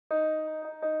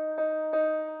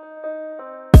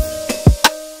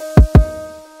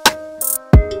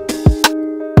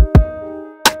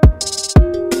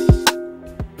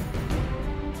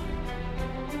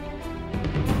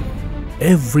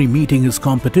every meeting is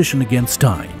competition against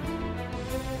time.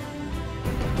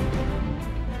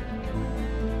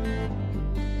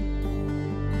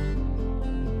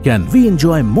 Can we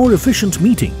enjoy more efficient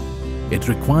meeting? It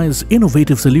requires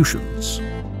innovative solutions.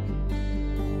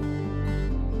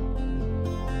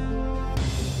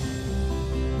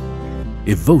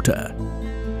 Evota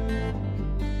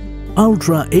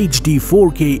Ultra HD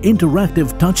 4K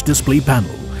interactive touch display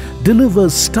panel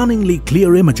delivers stunningly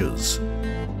clear images.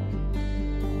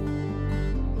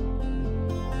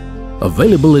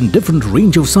 Available in different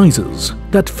range of sizes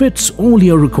that fits all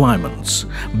your requirements,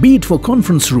 be it for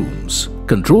conference rooms,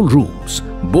 control rooms,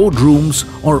 board rooms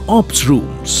or ops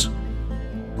rooms.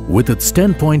 With its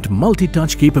 10-point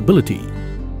multi-touch capability,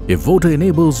 Evota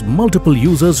enables multiple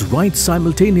users write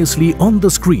simultaneously on the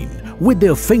screen with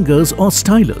their fingers or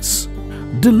stylus,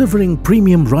 delivering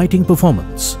premium writing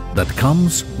performance that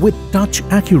comes with touch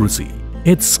accuracy.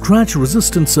 Its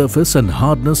scratch-resistant surface and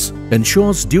hardness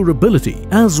ensures durability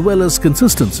as well as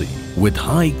consistency with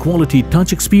high-quality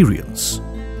touch experience.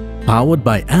 Powered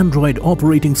by Android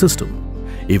operating system,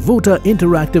 Evota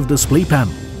Interactive Display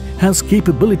Panel has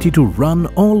capability to run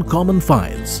all common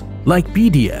files like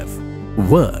PDF,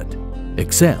 Word,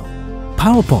 Excel,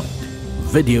 PowerPoint,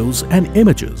 videos and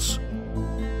images.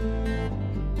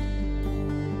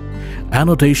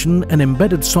 Annotation and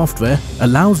embedded software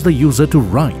allows the user to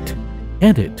write,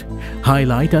 edit,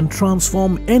 highlight and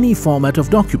transform any format of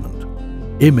document,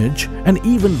 image and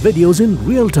even videos in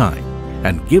real time,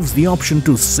 and gives the option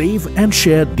to save and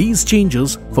share these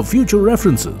changes for future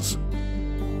references.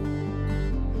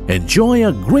 Enjoy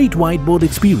a great whiteboard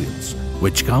experience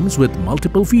which comes with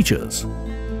multiple features.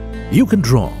 You can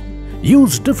draw,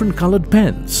 use different colored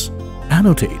pens,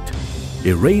 annotate,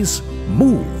 erase,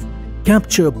 move,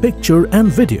 capture picture and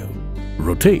video,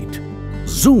 rotate,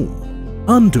 zoom,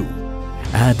 undo,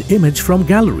 add image from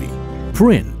gallery,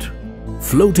 print,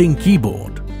 floating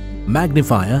keyboard,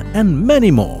 magnifier and many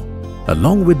more,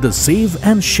 along with the save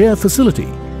and share facility.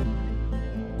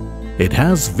 It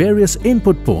has various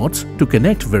input ports to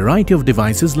connect variety of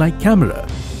devices like camera,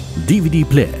 DVD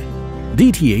player,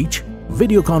 DTH,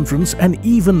 video conference and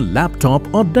even laptop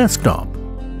or desktop.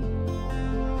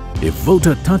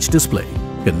 Evota Touch Display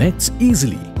connects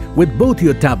easily with both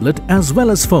your tablet as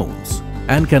well as phones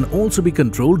and can also be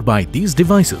controlled by these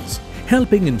devices,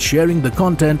 helping in sharing the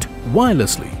content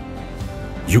wirelessly.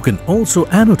 You can also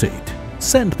annotate,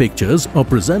 send pictures or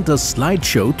present a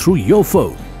slideshow through your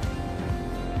phone.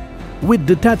 With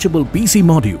detachable PC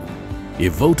module,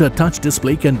 Evota Touch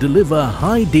Display can deliver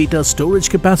high data storage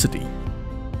capacity.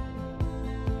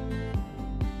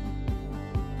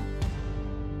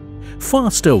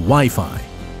 Faster Wi-Fi,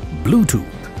 Bluetooth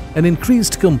and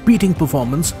increased computing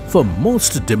performance for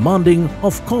most demanding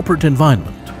of corporate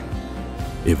environment.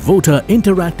 Evota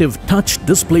Interactive Touch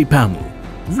Display Panel,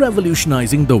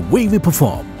 revolutionizing the way we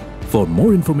perform. For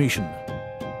more information,